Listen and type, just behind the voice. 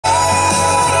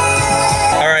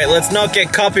let's not get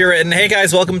copywritten. Hey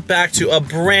guys, welcome back to a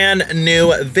brand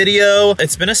new video.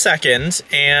 It's been a second,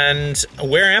 and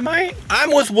where am I?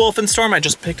 I'm with Wolf and Storm. I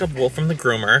just picked up Wolf from the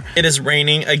groomer. It is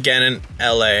raining again in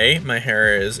LA. My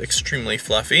hair is extremely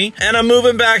fluffy. And I'm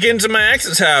moving back into my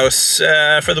ex's house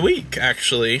for the week,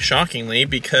 actually, shockingly,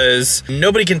 because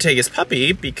nobody can take his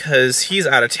puppy because he's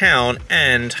out of town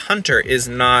and Hunter is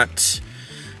not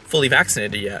fully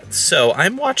vaccinated yet. So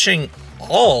I'm watching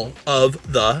all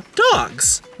of the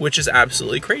dogs, which is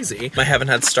absolutely crazy. I haven't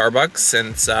had Starbucks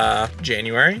since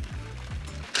January.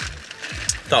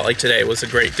 Thought like today was a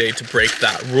great day to break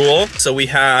that rule. So we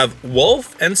have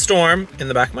Wolf and Storm in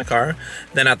the back of my car.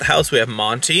 Then at the house we have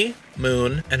Monty,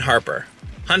 Moon, and Hunter.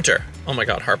 Oh my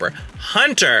God,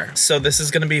 Hunter! So this is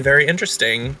gonna be very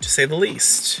interesting, to say the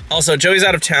least. Also, Joey's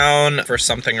out of town for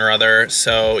something or other,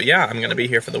 so yeah, I'm gonna be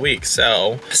here for the week,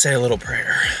 so say a little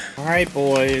prayer. All right,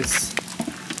 boys,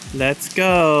 let's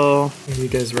go. Are you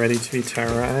guys ready to be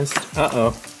terrorized? Uh-oh.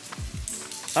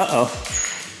 Uh-oh.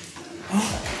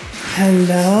 Oh,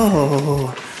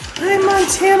 hello. I'm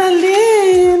Montana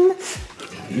Lynn.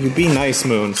 You be nice,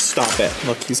 Moon. Stop it.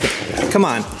 Look, he's gonna... Come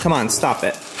on, stop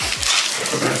it.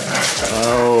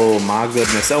 Oh my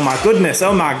goodness, oh my goodness,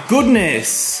 oh my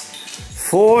goodness!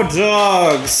 4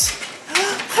 dogs!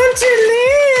 Hunter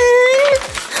Lynn!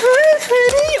 Hi,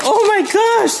 honey! Oh my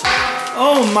gosh!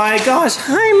 Oh my gosh!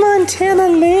 Hi, Montana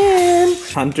Lynn!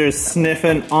 Hunter's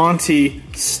sniffing Auntie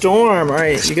Storm.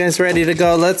 Alright, you guys ready to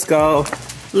go? Let's go.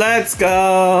 Let's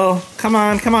go! Come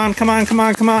on, come on, come on, come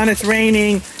on, come on! It's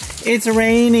raining! It's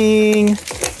raining!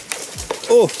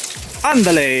 Oh,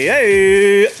 andale!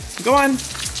 Hey! Go on,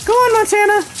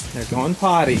 Montana. They're going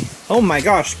potty. Oh my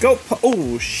gosh, go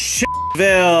oh,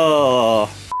 shitville.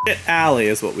 Shit alley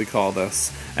is what we call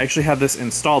this. I actually had this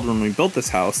installed when we built this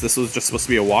house. This was just supposed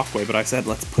to be a walkway, but I said,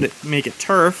 let's make it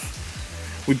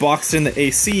turf. We boxed in the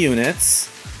AC units,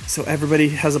 so everybody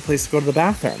has a place to go to the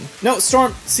bathroom. No,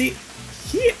 Storm, see,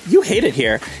 you hate it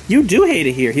here. You do hate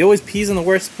it here. He always pees in the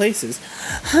worst places.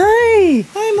 Hi,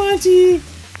 Monty.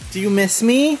 Do you miss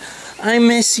me? I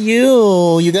miss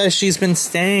you. You guys, she's been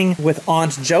staying with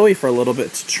Aunt Joey for a little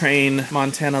bit to train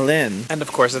Montana Lynn. And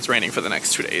of course, it's raining for the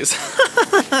next 2 days.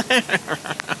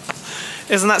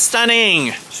 Isn't that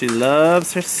stunning? She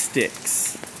loves her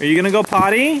sticks. Are you gonna go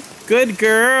potty? Good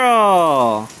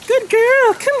girl. Good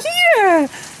girl, come here.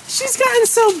 She's gotten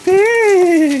so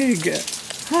big.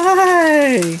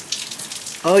 Hi.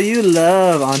 Oh, you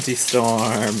love Auntie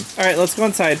Storm. All right, let's go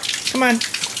inside. Come on.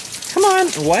 Come on,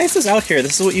 why is this out here?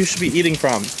 This is what you should be eating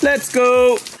from. Let's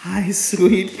go. Hi,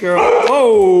 sweet girl.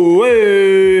 Oh,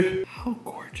 hey. How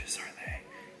gorgeous are they?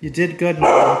 You did good,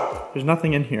 man. There's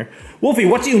nothing in here. Wolfie,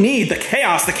 what do you need? The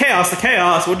chaos, the chaos, the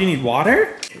chaos. What do you need,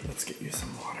 water? Okay, let's get you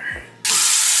some water.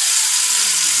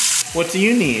 What do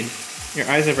you need? Your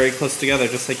eyes are very close together,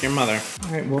 just like your mother.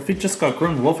 All right, Wolfie just got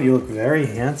groomed. Wolfie, you look very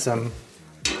handsome.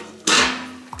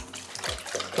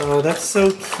 Oh, that's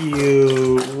so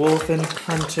cute. Wolf and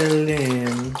Hunter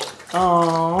Lynn.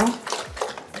 Aww.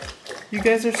 You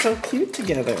guys are so cute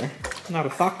together. Not a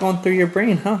thought going through your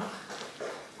brain, huh?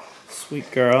 Sweet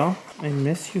girl. I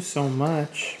miss you so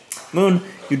much. Moon,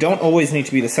 you don't always need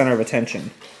to be the center of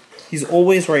attention. He's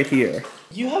always right here.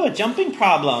 You have a jumping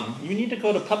problem. You need to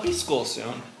go to puppy school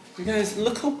soon. You guys,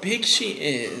 look how big she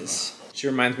is. She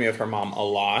reminds me of her mom a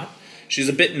lot. She's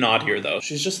a bit naughtier though.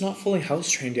 She's just not fully house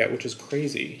trained yet, which is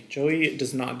crazy. Joey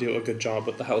does not do a good job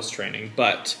with the house training,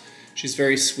 but she's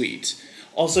very sweet.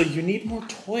 Also, you need more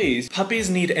toys. Puppies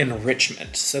need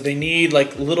enrichment. So they need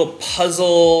like little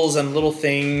puzzles and little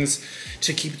things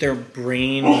to keep their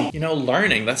brain, you know,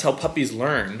 learning. That's how puppies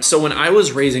learn. So when I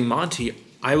was raising Monty,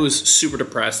 I was super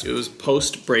depressed. It was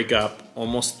post breakup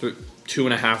almost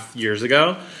 2.5 years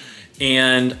ago.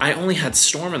 And I only had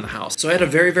Storm in the house. So I had a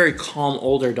very, very calm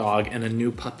older dog and a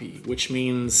new puppy, which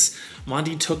means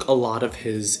Monty took a lot of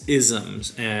his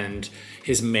isms and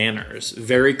his manners.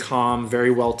 Very calm, very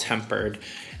well-tempered.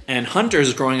 And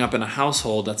Hunter's growing up in a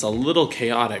household that's a little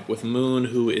chaotic with Moon,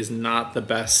 who is not the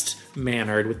best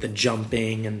mannered with the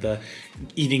jumping and the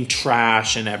eating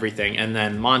trash and everything. And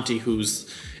then Monty,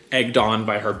 who's egged on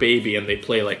by her baby and they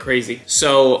play like crazy.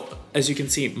 So as you can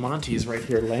see, Monty's right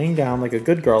here laying down like a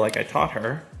good girl like I taught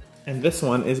her. And this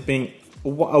one is being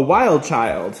a wild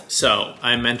child. So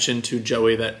I mentioned to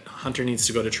Joey that Hunter needs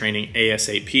to go to training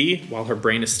ASAP while her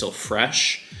brain is still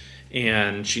fresh.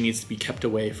 And she needs to be kept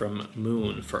away from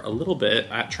Moon for a little bit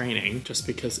at training, just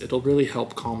because it'll really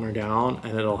help calm her down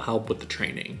and it'll help with the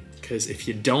training. Because if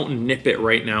you don't nip it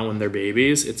right now when they're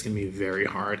babies, it's gonna be very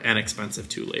hard and expensive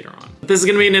too later on. But this is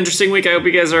gonna be an interesting week. I hope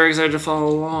you guys are excited to follow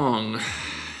along.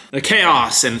 The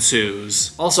chaos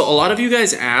ensues. Also, a lot of you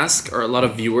guys ask, or a lot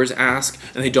of viewers ask,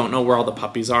 and they don't know where all the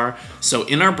puppies are. So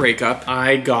in our breakup,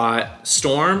 I got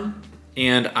Storm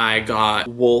and I got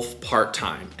Wolf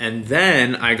part-time. And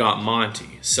then I got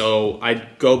Monty. So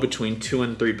I'd go between 2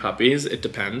 and 3 puppies, it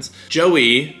depends.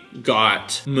 Joey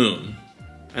got Moon,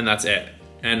 and that's it.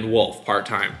 And Wolf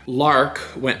part-time. Lark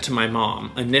went to my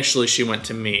mom. Initially, she went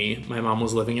to me. My mom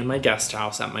was living in my guest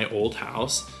house at my old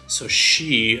house. So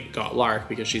she got Lark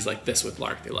because she's like this with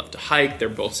Lark. They love to hike. They're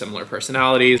both similar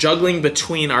personalities. Juggling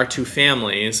between our 2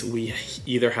 families, we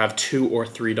either have 2 or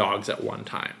 3 dogs at one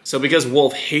time. So because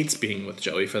Wolf hates being with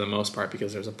Joey for the most part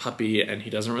because there's a puppy and he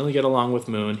doesn't really get along with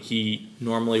Moon, he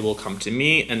normally will come to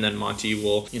me and then Monty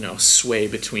will, you know, sway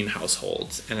between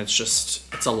households. And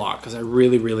it's a lot because I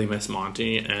really, really miss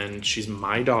Monty. And she's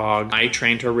my dog. I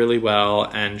trained her really well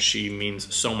and she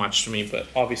means so much to me, but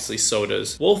obviously so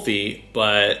does Wolfie,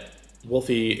 but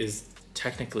Wolfie is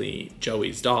technically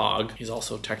Joey's dog. He's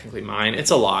also technically mine.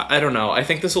 It's a lot. I don't know. I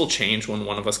think this will change when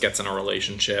one of us gets in a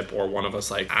relationship or one of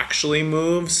us like actually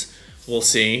moves. We'll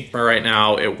see. But right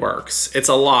now it works. It's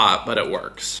a lot, but it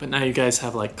works. But now you guys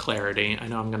have like clarity. I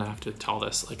know I'm gonna have to tell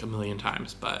this like a million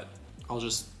times, but I'll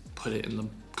just put it in the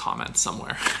comments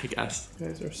somewhere, I guess. You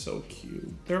guys are so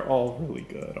cute. They're all really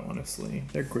good, honestly.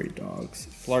 They're great dogs.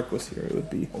 If Lark was here, it would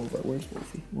be over. Where's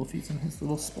Wolfie? Wolfie's in his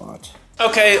little spot.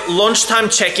 Okay, lunchtime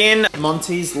check-in.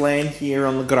 Monty's laying here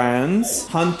on the grounds.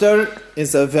 Hunter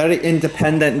is a very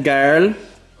independent girl.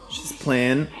 She's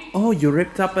playing. Oh, you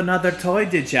ripped up another toy,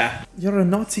 did ya? You're a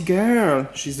naughty girl.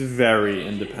 She's very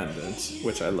independent,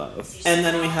 which I love. And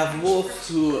then we have Wolf,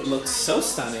 who looks so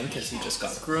stunning because he just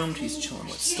got groomed. He's chilling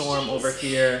with Storm over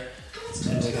here.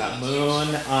 And we got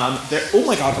Moon. Oh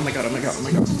my god, oh my god, oh my god, oh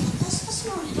my god.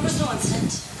 There was no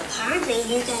incident. Apparently,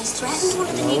 you guys threatened one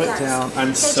of the Slow it down.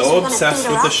 I'm so obsessed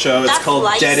with the show. It's called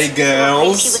Daddy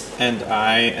Girls. And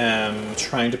I am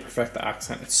trying to perfect the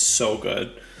accent. It's so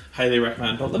good. Highly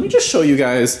recommend. But let me just show you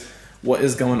guys what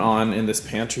is going on in this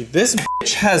pantry. This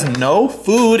bitch has no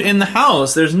food in the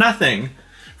house. There's nothing.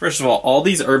 First of all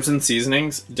these herbs and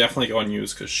seasonings definitely go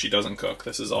unused because she doesn't cook.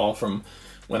 This is all from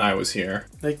when I was here.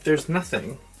 Like, there's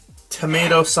nothing.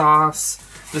 Tomato sauce.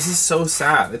 This is so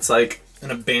sad. It's like an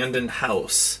abandoned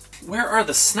house. Where are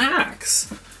the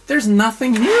snacks? There's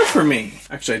nothing here for me.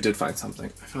 Actually, I did find something.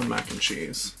 I found mac and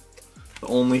cheese. The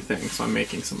only thing, so I'm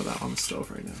making some of that on the stove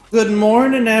right now. Good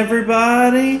morning,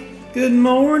 everybody. Good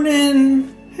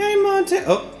morning. Hey, Montana.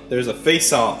 Oh, there's a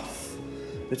face-off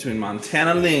between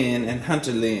Montana Lynn and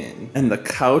Hunter Lynn. And the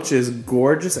couch is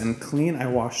gorgeous and clean. I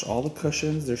washed all the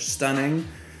cushions. They're stunning.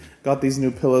 Got these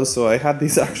new pillows, so I had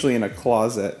these actually in a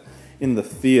closet in the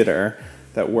theater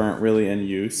that weren't really in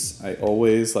use. I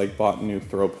always like bought new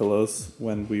throw pillows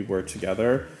when we were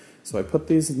together. So I put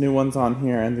these new ones on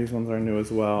here, and these ones are new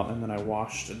as well. And then I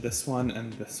washed this one,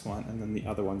 and then the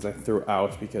other ones I threw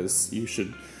out because you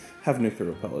should have new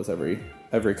throw pillows every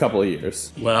couple of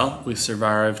years. Well, we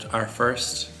survived our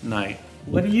first night.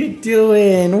 What are you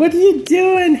doing? What are you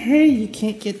doing? Hey, you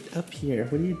can't get up here.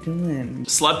 What are you doing?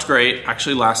 Slept great.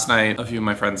 Actually, last night, a few of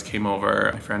my friends came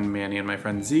over, my friend Manny and my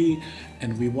friend Z,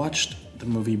 and we watched the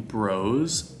movie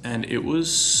Bros, and it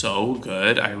was so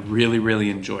good. I really, really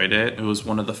enjoyed it. It was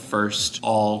one of the first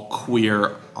all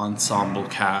queer ensemble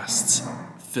casts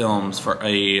films for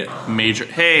a major.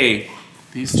 Hey,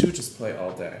 these two just play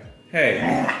all day.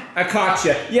 Hey, I caught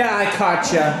you. Yeah, I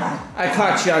caught you. I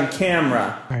caught you on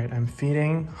camera. All right, I'm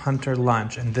feeding Hunter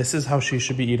lunch, and this is how she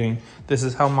should be eating. This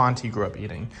is how Monty grew up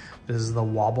eating. This is the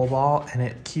wobble ball, and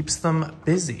it keeps them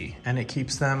busy, and it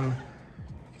keeps them,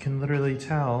 you can literally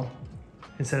tell,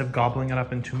 instead of gobbling it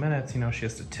up in 2 minutes, you know, she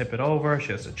has to tip it over,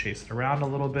 she has to chase it around a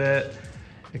little bit.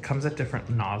 It comes at different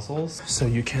nozzles, so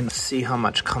you can see how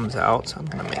much comes out. So I'm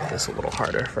gonna make this a little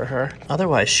harder for her.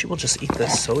 Otherwise, she will just eat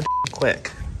this so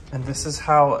quick. And this is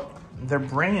how their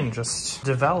brain just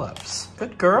develops.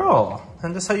 Good girl.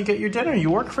 And this is how you get your dinner. You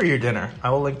work for your dinner. I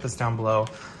will link this down below,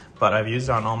 but I've used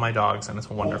it on all my dogs and it's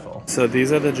wonderful. So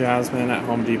these are the Jasmine at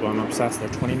Home Depot. I'm obsessed. They're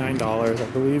 $29.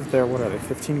 I believe they're, what are they,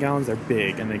 15 gallons? They're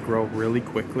big and they grow really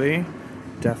quickly.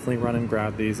 Definitely run and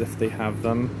grab these if they have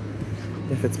them.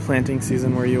 If it's planting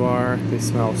season where you are, they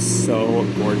smell so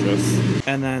gorgeous.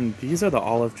 And then these are the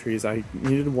olive trees. I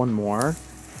needed one more.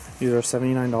 These are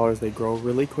 $79. They grow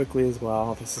really quickly as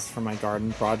well. This is for my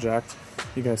garden project.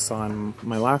 You guys saw in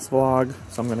my last vlog,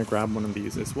 so I'm gonna grab one of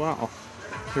these as well.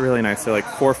 They're really nice. They're like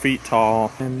 4 feet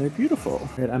tall and they're beautiful. All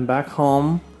right, I'm back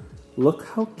home. Look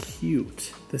how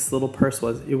cute this little purse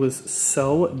was. It was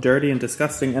so dirty and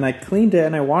disgusting, and I cleaned it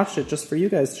and I washed it just for you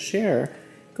guys to share.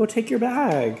 Go take your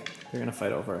bag. They're gonna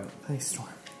fight over it. Hi, Storm.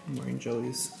 I'm wearing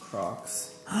Joey's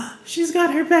Crocs. She's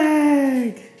got her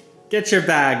bag. Get your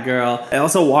bag, girl. I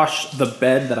also washed the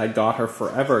bed that I got her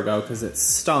forever ago because it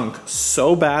stunk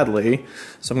so badly.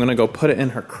 So I'm gonna go put it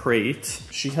in her crate.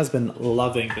 She has been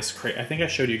loving this crate. I think I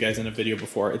showed you guys in a video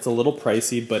before. It's a little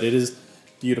pricey, but it is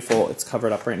beautiful. It's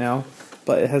covered up right now.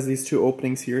 But it has these 2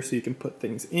 openings here so you can put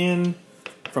things in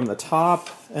from the top.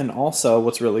 And also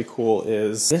what's really cool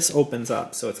is this opens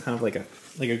up. So it's kind of like a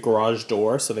garage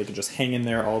door, so they can just hang in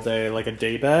there all day like a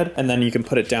day bed, and then you can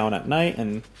put it down at night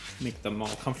and make them all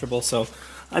comfortable. So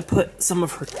I put some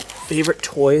of her favorite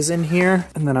toys in here,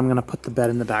 and then I'm gonna put the bed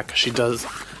in the back because she does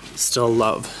still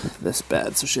love this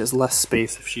bed, so she has less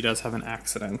space if she does have an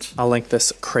accident. I'll link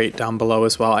this crate down below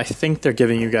as well. I think they're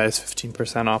giving you guys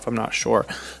 15% off, I'm not sure,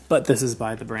 but this is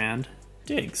by the brand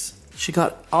Digs. She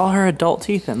got all her adult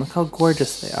teeth in. Look how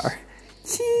gorgeous they are.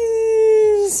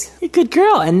 Jeez, you're a good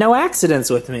girl and no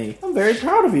accidents with me. I'm very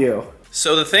proud of you.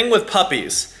 So the thing with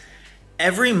puppies,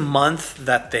 every month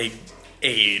that they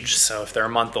age, so if they're a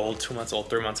month old, 2 months old,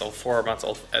 3 months old, 4 months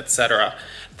old, etc.,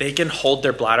 they can hold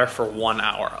their bladder for 1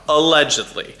 hour,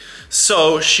 allegedly.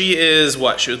 So she is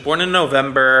what? She was born in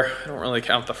November. I don't really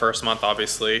count the first month,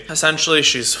 obviously. Essentially,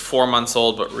 she's 4 months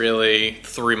old, but really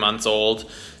 3 months old.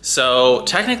 So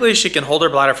technically she can hold her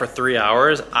bladder for 3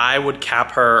 hours. I would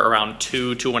cap her around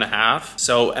 2.5.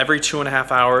 So every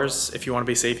 2.5 hours, if you want to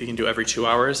be safe, you can do every 2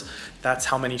 hours. That's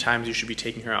how many times you should be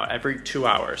taking her out, every 2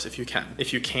 hours if you can.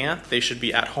 If you can't, they should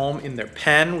be at home in their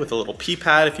pen with a little pee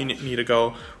pad if you need to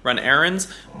go run errands.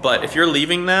 But if you're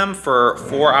leaving them for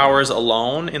 4 hours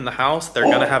alone in the house, they're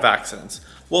gonna have accidents.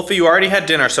 Wolfie, you already had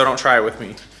dinner, so don't try it with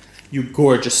me. You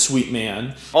gorgeous, sweet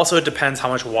man. Also, it depends how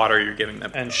much water you're giving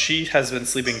them. And she has been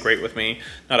sleeping great with me.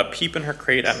 Not a peep in her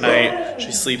crate at night.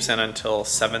 She sleeps in until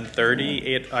 7:30.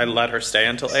 8, I let her stay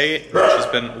until 8. She's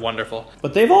been wonderful.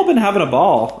 But they've all been having a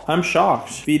ball. I'm shocked.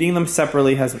 Feeding them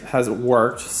separately has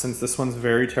worked, since this one's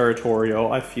very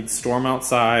territorial. I feed Storm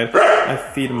outside. I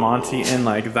feed Monty in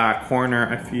like that corner.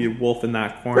 I feed Wolf in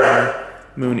that corner.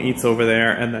 Moon eats over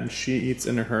there, and then she eats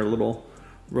in her little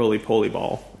roly-poly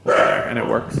ball over there, and it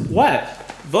works. What?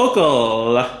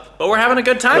 Vocal. But we're having a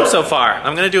good time so far.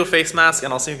 I'm gonna do a face mask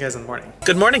and I'll see you guys in the morning.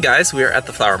 Good morning, guys. We are at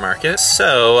the flower market.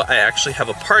 So I actually have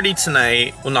a party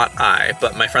tonight. Well, not I,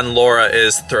 but my friend Laura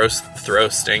is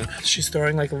throwsting. She's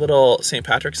throwing like a little St.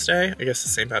 Patrick's Day. I guess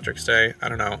it's St. Patrick's Day. I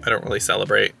don't know. I don't really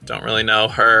celebrate. Don't really know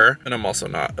her. And I'm also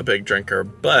not a big drinker,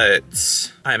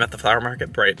 but I'm at the flower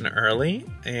market bright and early,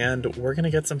 and we're gonna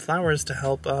get some flowers to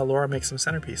help Laura make some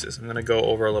centerpieces. I'm gonna go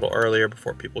over a little earlier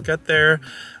before people get there.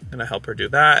 I'm gonna help her do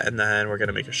that, and then we're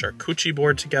gonna make a charcuterie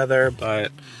board together.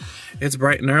 But it's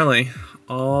bright and early.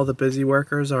 All the busy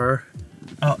workers are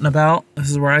out and about. This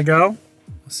is where I go.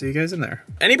 I'll see you guys in there.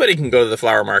 Anybody can go to the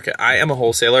flower market. I am a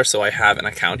wholesaler, so I have an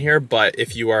account here, but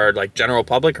if you are like general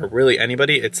public or really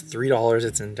anybody, it's $3.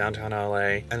 It's in downtown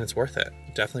LA, and it's worth it.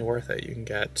 Definitely worth it. You can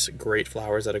get great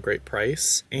flowers at a great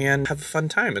price and have a fun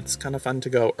time. It's kind of fun to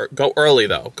go early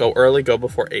though. Go early, go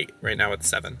before 8. Right now it's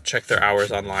 7. Check their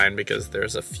hours online because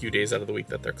there's a few days out of the week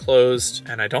that they're closed,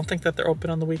 and I don't think that they're open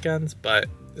on the weekends, but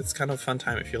it's kind of a fun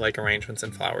time. If you like arrangements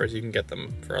and flowers, you can get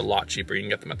them for a lot cheaper. You can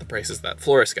get them at the prices that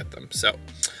florists get them. So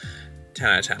 10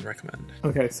 out of 10 recommend.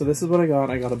 Okay, so this is what I got.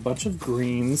 I got a bunch of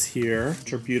greens here,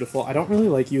 which are beautiful. I don't really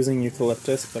like using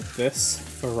eucalyptus, but this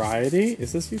variety,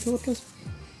 is this eucalyptus?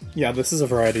 Yeah, this is a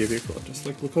variety of eucalyptus.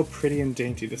 Like, look how pretty and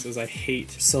dainty this is. I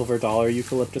hate silver dollar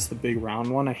eucalyptus, the big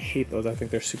round one. I hate those. I think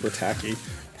they're super tacky.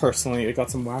 Personally, I got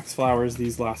some wax flowers.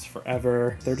 These last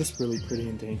forever. They're just really pretty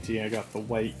and dainty. I got the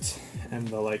white and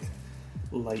the like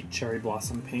light cherry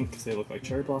blossom pink because they look like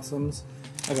cherry blossoms.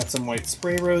 I got some white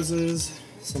spray roses,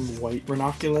 some white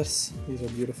ranunculus. These are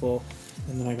beautiful.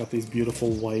 And then I got these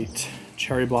beautiful white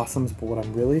cherry blossoms, but what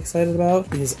I'm really excited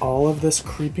about is all of this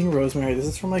creeping rosemary. This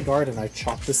is from my garden. I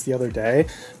chopped this the other day,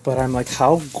 but I'm like,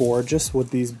 how gorgeous would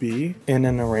these be in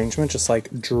an arrangement, just like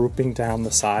drooping down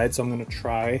the side? So I'm gonna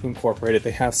try to incorporate it.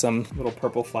 They have some little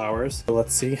purple flowers. So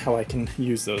let's see how I can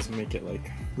use those and make it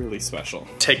like really special.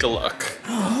 Take a look.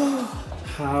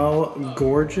 How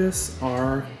gorgeous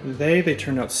are they? They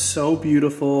turned out so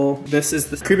beautiful. This is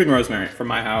the creeping rosemary from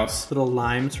my house. Little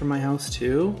limes from my house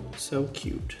too. So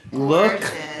cute.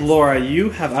 Look, Laura, you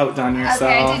have outdone yourself.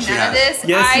 Okay, I did none of this.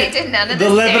 Yes, I did none of this.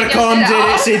 The leprechaun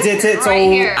did it. She did it.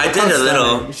 Right here. I did a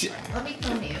little. Let me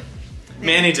film you.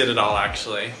 Manny did it all,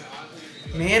 actually.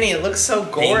 Manny, it looks so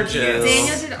gorgeous.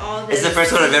 Daniel did all this. It's the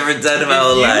first one I've ever done in my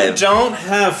whole life. You don't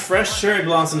have fresh cherry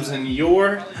blossoms in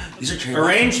your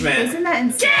arrangement. Isn't that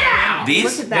insane? Get out! These?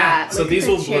 Look at that. Yeah. So these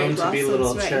will cherry bloom to be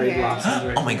little blossoms cherry right here. blossoms.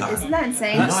 Right Oh my god. Isn't that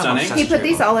insane? That's stunning. He put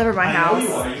these all over my house.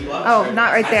 You love Oh,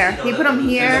 not right there. He put them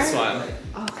here. And this one.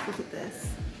 Oh, look at this.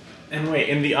 And wait,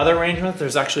 in the other arrangement,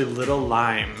 there's actually little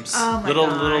limes. Oh my little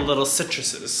God.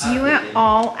 citruses. You went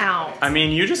all out. I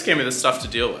mean, you just gave me the stuff to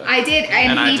deal with. I did,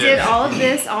 and he did all of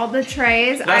this, all the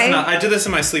trays. I did this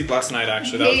in my sleep last night,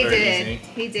 actually. That was very easy.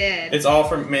 He did. It's all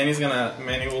from Manny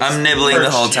will I'm nibbling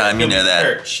the whole time, you know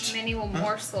that. Perched. Manny will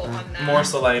morsel on that.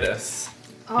 Morselitis.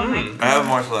 Oh my God. I have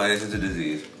morselitis, it's a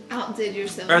disease. Outdid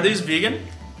yourself. Are these vegan?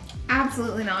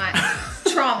 Absolutely not.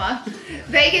 Trauma.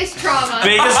 Vegas trauma.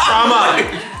 Vegas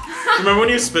trauma! Remember when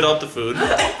you spit out the food?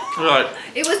 Right.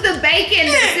 It was the bacon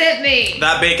that sent me.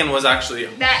 That bacon was actually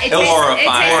It horrifying.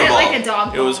 tasted like a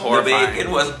dog It was bone. horrifying. The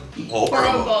bacon was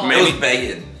horrible. Horrible. It was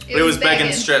bacon. It was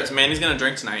bacon strips. Manny's gonna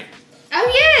drink tonight.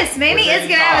 Oh yes, Manny is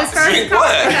gonna have his first Drink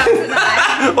what?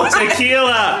 cocktail tonight.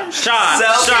 Tequila! Shot!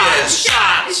 Celsius.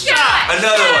 Shot.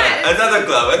 Another one. Another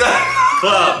club.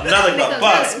 Another club.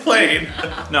 Bucks, plain.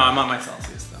 No, I'm on my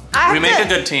Celsius though. We make a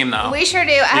good team though. We sure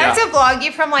do. I have to vlog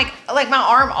you from like my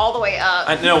arm all the way up.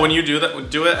 I know when you do that,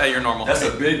 do it at your normal That's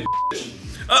height. a big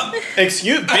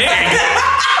Excuse big.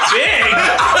 Big.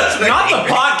 Not the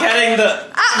pot getting the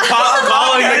pot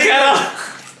following the kettle.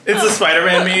 It's a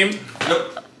Spider-Man meme.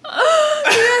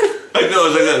 Like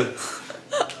those.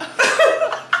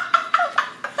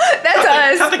 That's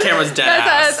us. Cut the camera's dead.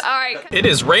 That's us. All right. It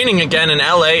is raining again in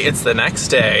LA. It's the next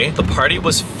day. The party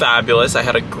was fabulous. I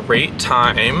had a great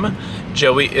time.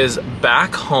 Joey is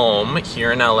back home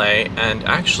here in LA, and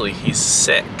actually he's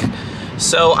sick.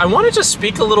 So I wanted to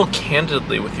speak a little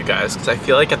candidly with you guys, because I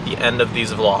feel like at the end of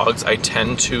these vlogs, I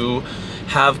tend to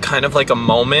have kind of like a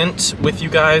moment with you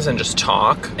guys and just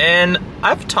talk. And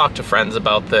I've talked to friends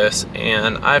about this,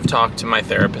 and I've talked to my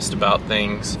therapist about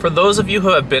things. For those of you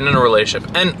who have been in a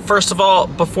relationship, and first of all,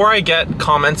 before I get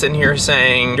comments in here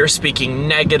saying you're speaking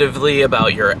negatively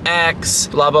about your ex,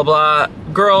 blah, blah, blah,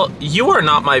 girl, you are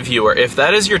not my viewer. If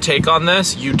that is your take on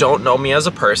this, you don't know me as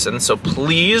a person, so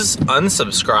please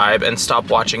unsubscribe and stop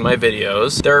watching my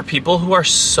videos. There are people who are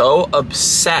so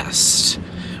obsessed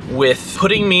with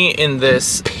putting me in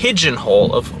this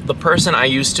pigeonhole of the person I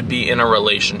used to be in a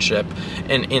relationship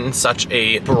and in such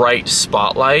a bright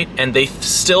spotlight, and they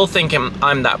still think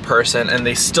I'm that person, and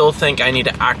they still think I need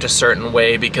to act a certain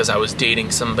way because I was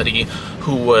dating somebody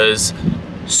who was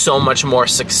so much more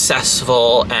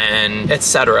successful and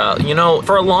etc. You know,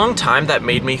 for a long time that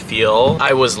made me feel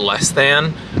I was less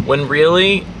than, when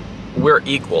really we're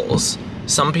equals.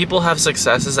 Some people have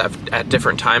successes at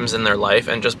different times in their life,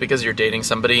 and just because you're dating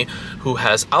somebody who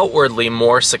has outwardly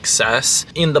more success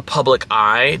in the public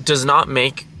eye does not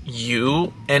make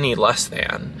you any less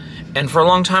than. And for a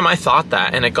long time I thought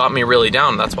that, and it got me really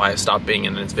down. That's why I stopped being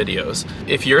in his videos.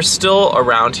 If you're still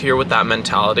around here with that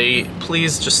mentality,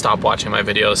 please just stop watching my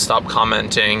videos, stop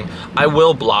commenting. I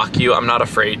will block you, I'm not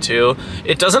afraid to.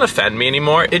 It doesn't offend me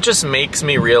anymore, it just makes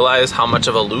me realize how much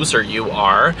of a loser you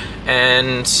are,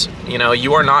 and you know,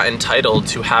 you are not entitled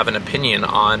to have an opinion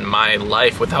on my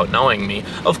life without knowing me.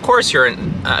 Of course you're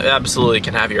absolutely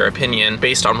can have your opinion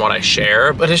based on what I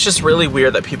share, but it's just really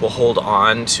weird that people hold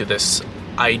on to this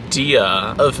idea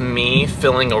of me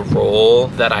filling a role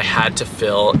that I had to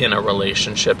fill in a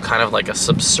relationship, kind of like a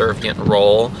subservient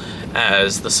role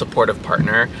as the supportive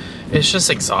partner. It's just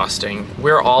exhausting.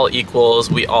 We're all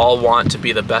equals. We all want to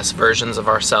be the best versions of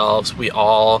ourselves. We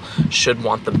all should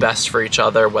want the best for each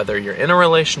other, whether you're in a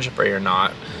relationship or you're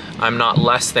not. I'm not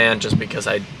less than just because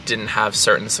I didn't have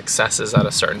certain successes at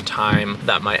a certain time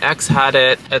that my ex had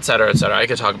it, etc., etc. I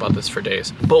could talk about this for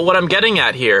days. But what I'm getting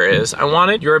at here is I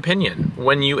wanted your opinion.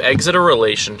 When you exit a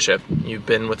relationship, you've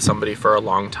been with somebody for a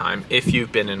long time, if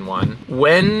you've been in one,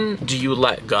 when do you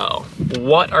let go?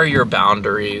 What are your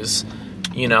boundaries?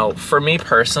 You know, for me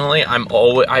personally,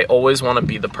 I always want to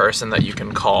be the person that you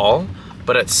can call,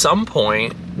 but at some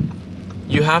point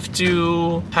you have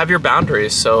to have your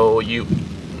boundaries so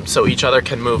each other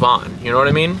can move on, you know what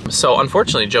I mean? So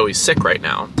unfortunately, Joey's sick right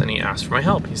now, and he asked for my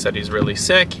help. He said he's really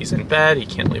sick, he's in bed, he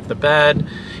can't leave the bed,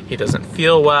 he doesn't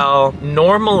feel well.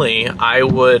 Normally, I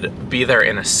would be there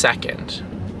in a second,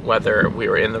 whether we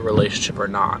were in the relationship or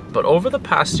not. But over the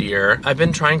past year, I've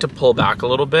been trying to pull back a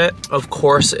little bit. Of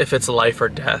course, if it's life or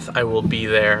death, I will be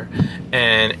there.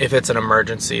 And if it's an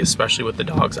emergency, especially with the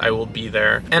dogs, I will be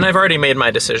there. And I've already made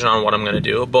my decision on what I'm gonna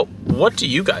do, but what do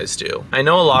you guys do? I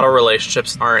know a lot of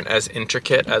relationships aren't as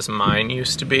intricate as mine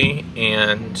used to be,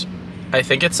 and I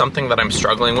think it's something that I'm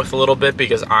struggling with a little bit,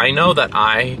 because I know that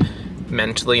I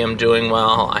mentally am doing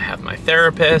well. I have my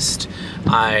therapist.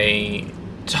 I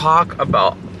talk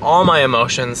about all my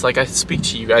emotions. Like, I speak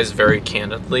to you guys very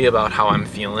candidly about how I'm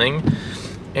feeling,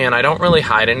 and I don't really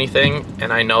hide anything,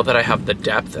 and I know that I have the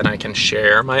depth and I can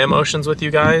share my emotions with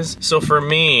you guys. So for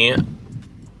me,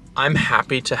 I'm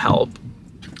happy to help,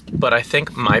 but I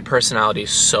think my personality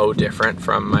is so different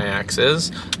from my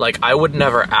ex's. Like, I would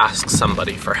never ask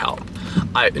somebody for help.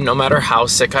 No matter how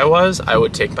sick I was, I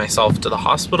would take myself to the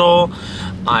hospital.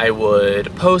 I would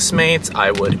Postmates,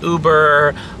 I would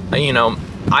Uber. You know,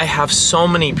 I have so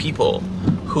many people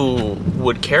who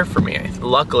would care for me.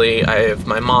 Luckily, I have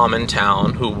my mom in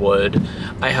town who would.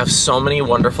 I have so many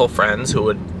wonderful friends who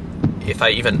would, if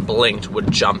I even blinked,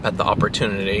 would jump at the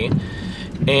opportunity.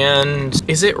 And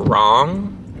is it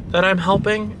wrong that I'm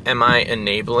helping? Am I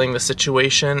enabling the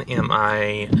situation? Am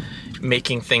I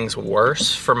making things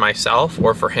worse for myself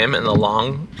or for him in the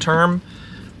long term?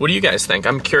 What do you guys think?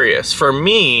 I'm curious. For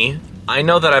me, I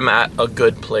know that I'm at a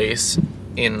good place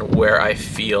in where I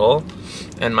feel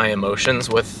and my emotions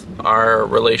with our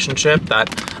relationship, that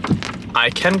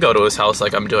I can go to his house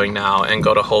like I'm doing now and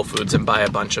go to Whole Foods and buy a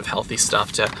bunch of healthy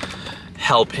stuff to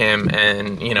help him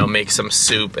and, you know, make some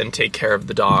soup and take care of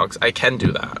the dogs. I can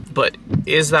do that. But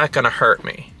is that gonna hurt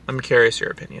me? I'm curious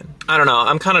your opinion. I don't know,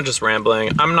 I'm kind of just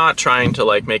rambling. I'm not trying to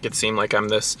like make it seem like I'm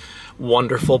this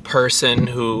wonderful person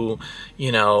who,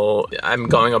 you know, I'm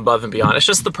going above and beyond. It's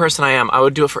just the person I am. I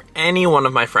would do it for any one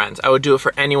of my friends. I would do it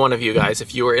for any one of you guys.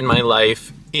 If you were in my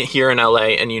life here in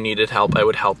LA and you needed help, I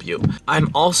would help you.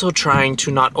 I'm also trying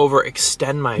to not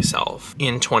overextend myself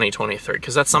in 2023,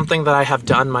 because that's something that I have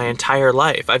done my entire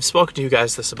life. I've spoken to you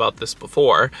guys about this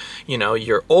before. You know,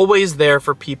 you're always there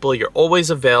for people, you're always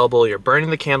available, you're burning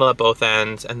the candle at both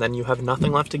ends, and then you have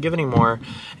nothing left to give anymore,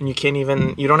 and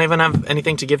you don't even have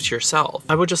anything to give to yourself.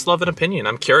 I would just love an opinion.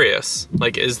 I'm curious.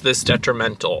 Like, is this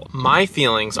detrimental? My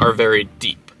feelings are very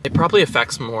deep. It probably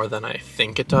affects more than I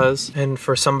think it does. And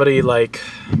for somebody like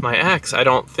my ex, I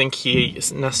don't think he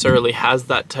necessarily has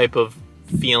that type of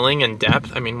feeling and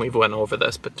depth. I mean, we've went over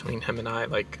this between him and I.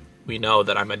 Like, we know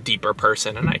that I'm a deeper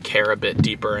person and I care a bit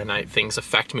deeper and things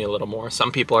affect me a little more.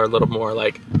 Some people are a little more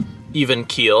like even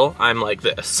keel. I'm like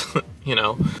this, you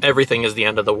know, everything is the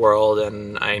end of the world,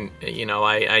 and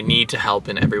I need to help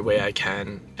in every way I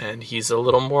can. And he's a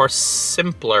little more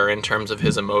simpler in terms of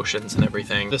his emotions and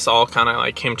everything. This all kind of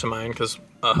like came to mind because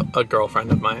a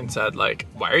girlfriend of mine said, like,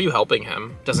 why are you helping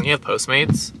him? Doesn't he have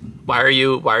Postmates? Why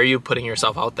are you putting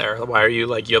yourself out there? Why are you,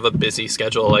 like, you have a busy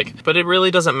schedule? Like, but it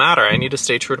really doesn't matter. I need to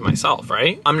stay true to myself,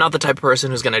 right? I'm not the type of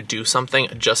person who's gonna do something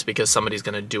just because somebody's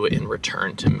gonna do it in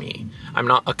return to me. I'm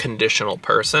not a conditional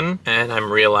person, and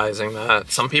I'm realizing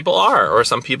that some people are, or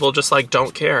some people just like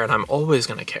don't care, and I'm always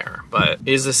gonna care. But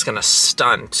is this gonna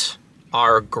stunt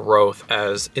our growth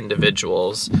as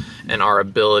individuals and our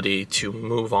ability to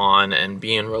move on and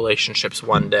be in relationships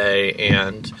one day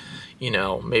and, you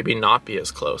know, maybe not be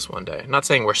as close one day? I'm not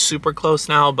saying we're super close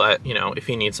now, but, you know, if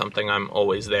he needs something, I'm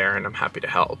always there and I'm happy to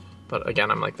help. But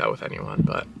again, I'm like that with anyone.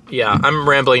 But yeah, I'm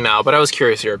rambling now, but I was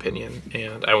curious your opinion,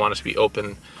 and I wanted to be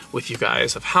open with you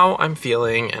guys of how I'm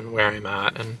feeling and where I'm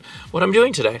at and what I'm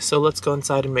doing today. So let's go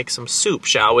inside and make some soup,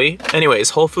 shall we?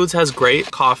 Anyways, Whole Foods has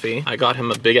great coffee. I got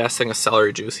him a big ass thing of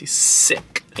celery juice. He's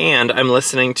sick. And I'm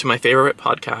listening to my favorite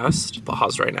podcast,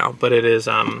 pause right now, but it is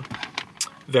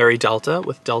Very Delta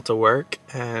with Delta Work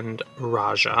and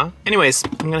Raja. Anyways,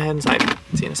 I'm gonna head inside.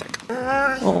 See you in a sec.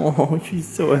 Oh, she's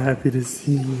so happy to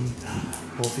see you.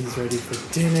 Wolfie's ready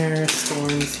for dinner.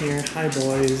 Storm's here. Hi,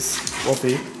 boys.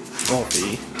 Wolfie.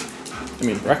 Wolfie. I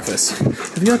mean, breakfast.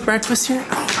 Have you had breakfast yet?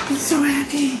 Oh, he's so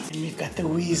happy. And we've got the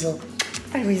weasel.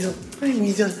 Hi, weasel. Hi,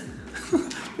 weasel.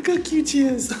 Look how cute she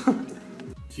is.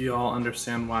 Do you all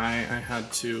understand why I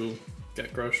had to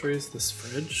get groceries? This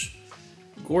fridge?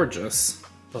 Gorgeous,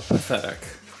 but pathetic.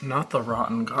 Not the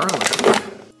rotten garlic.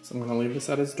 So I'm gonna leave this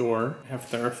at his door. I have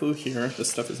Theraflu here.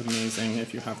 This stuff is amazing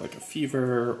if you have like a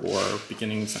fever or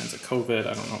beginning signs of COVID.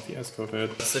 I don't know if he has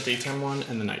COVID. That's the daytime one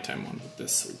and the nighttime one.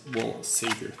 This will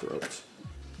save your throat.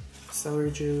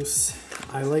 Celery juice.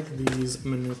 I like these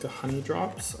Manuka honey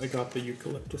drops. I got the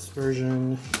eucalyptus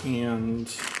version and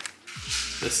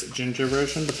this ginger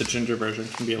version, but the ginger version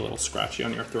can be a little scratchy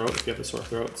on your throat if you have a sore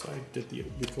throat, so I did the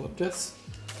eucalyptus.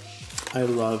 I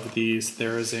love these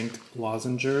TheraZinc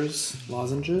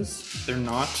lozenges. They're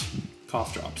not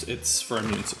cough drops. It's for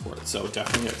immune support, so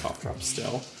definitely a cough drop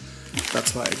still.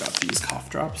 That's why I got these cough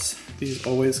drops. These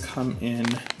always come in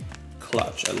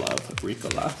clutch. I love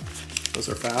Ricola. Those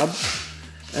are fab.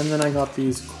 And then I got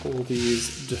these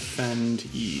Colby's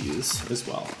Defend Ease as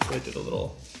well. So I did a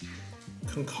little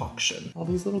concoction. All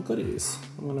these little goodies.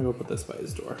 I'm gonna go put this by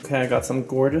his door. Okay, I got some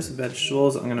gorgeous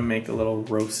vegetables. I'm gonna make a little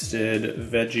roasted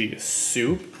veggie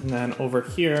soup. And then over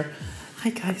here, hi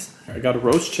guys. I got a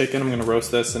roast chicken. I'm gonna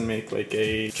roast this and make like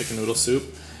a chicken noodle soup.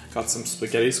 Got some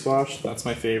spaghetti squash. That's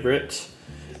my favorite.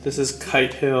 This is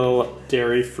Kite Hill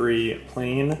dairy-free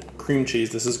plain cream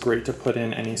cheese. This is great to put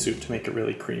in any soup to make it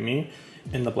really creamy.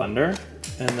 in the blender.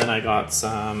 And then I got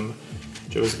some,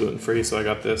 Joe's gluten-free, so I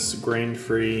got this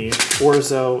grain-free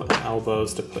orzo and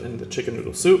elbows to put in the chicken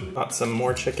noodle soup. Got some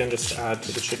more chicken just to add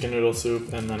to the chicken noodle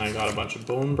soup, and then I got a bunch of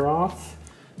bone broth,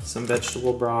 some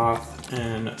vegetable broth,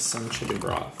 and some chicken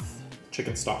broth,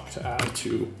 chicken stock to add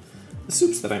to the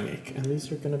soups that I make. And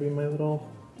these are gonna be my little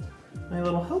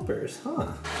helpers,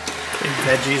 huh? The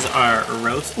veggies are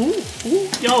roast. Ooh,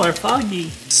 y'all are foggy.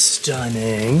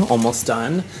 Stunning, almost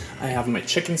done. I have my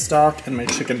chicken stock and my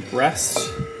chicken breast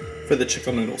for the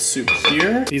chicken noodle soup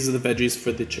here. These are the veggies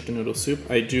for the chicken noodle soup.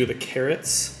 I do the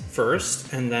carrots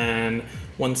first, and then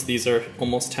once these are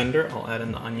almost tender, I'll add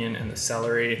in the onion and the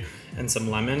celery and some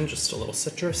lemon, just a little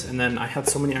citrus. And then I had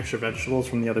so many extra vegetables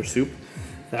from the other soup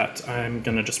that I'm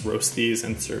gonna just roast these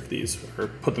and serve these, or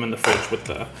put them in the fridge with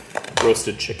the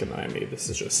roasted chicken that I made. This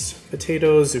is just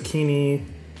potatoes, zucchini,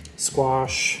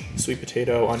 squash, sweet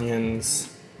potato,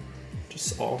 onions,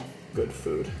 just all good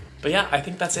food. But yeah, I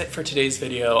think that's it for today's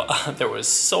video. There was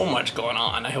so much going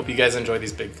on. I hope you guys enjoy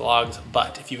these big vlogs,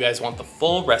 but if you guys want the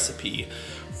full recipe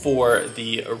for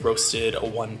the roasted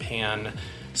one pan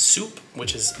soup,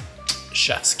 which is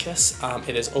chef's kiss,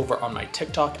 it is over on my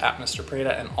TikTok at Mr.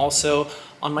 Preda and also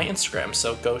on my Instagram.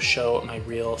 So go show my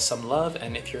reel some love,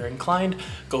 and if you're inclined,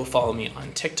 go follow me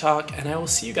on TikTok, and I will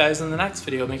see you guys in the next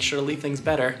video. Make sure to leave things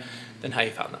better than how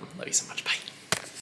you found them. Love you so much. Bye.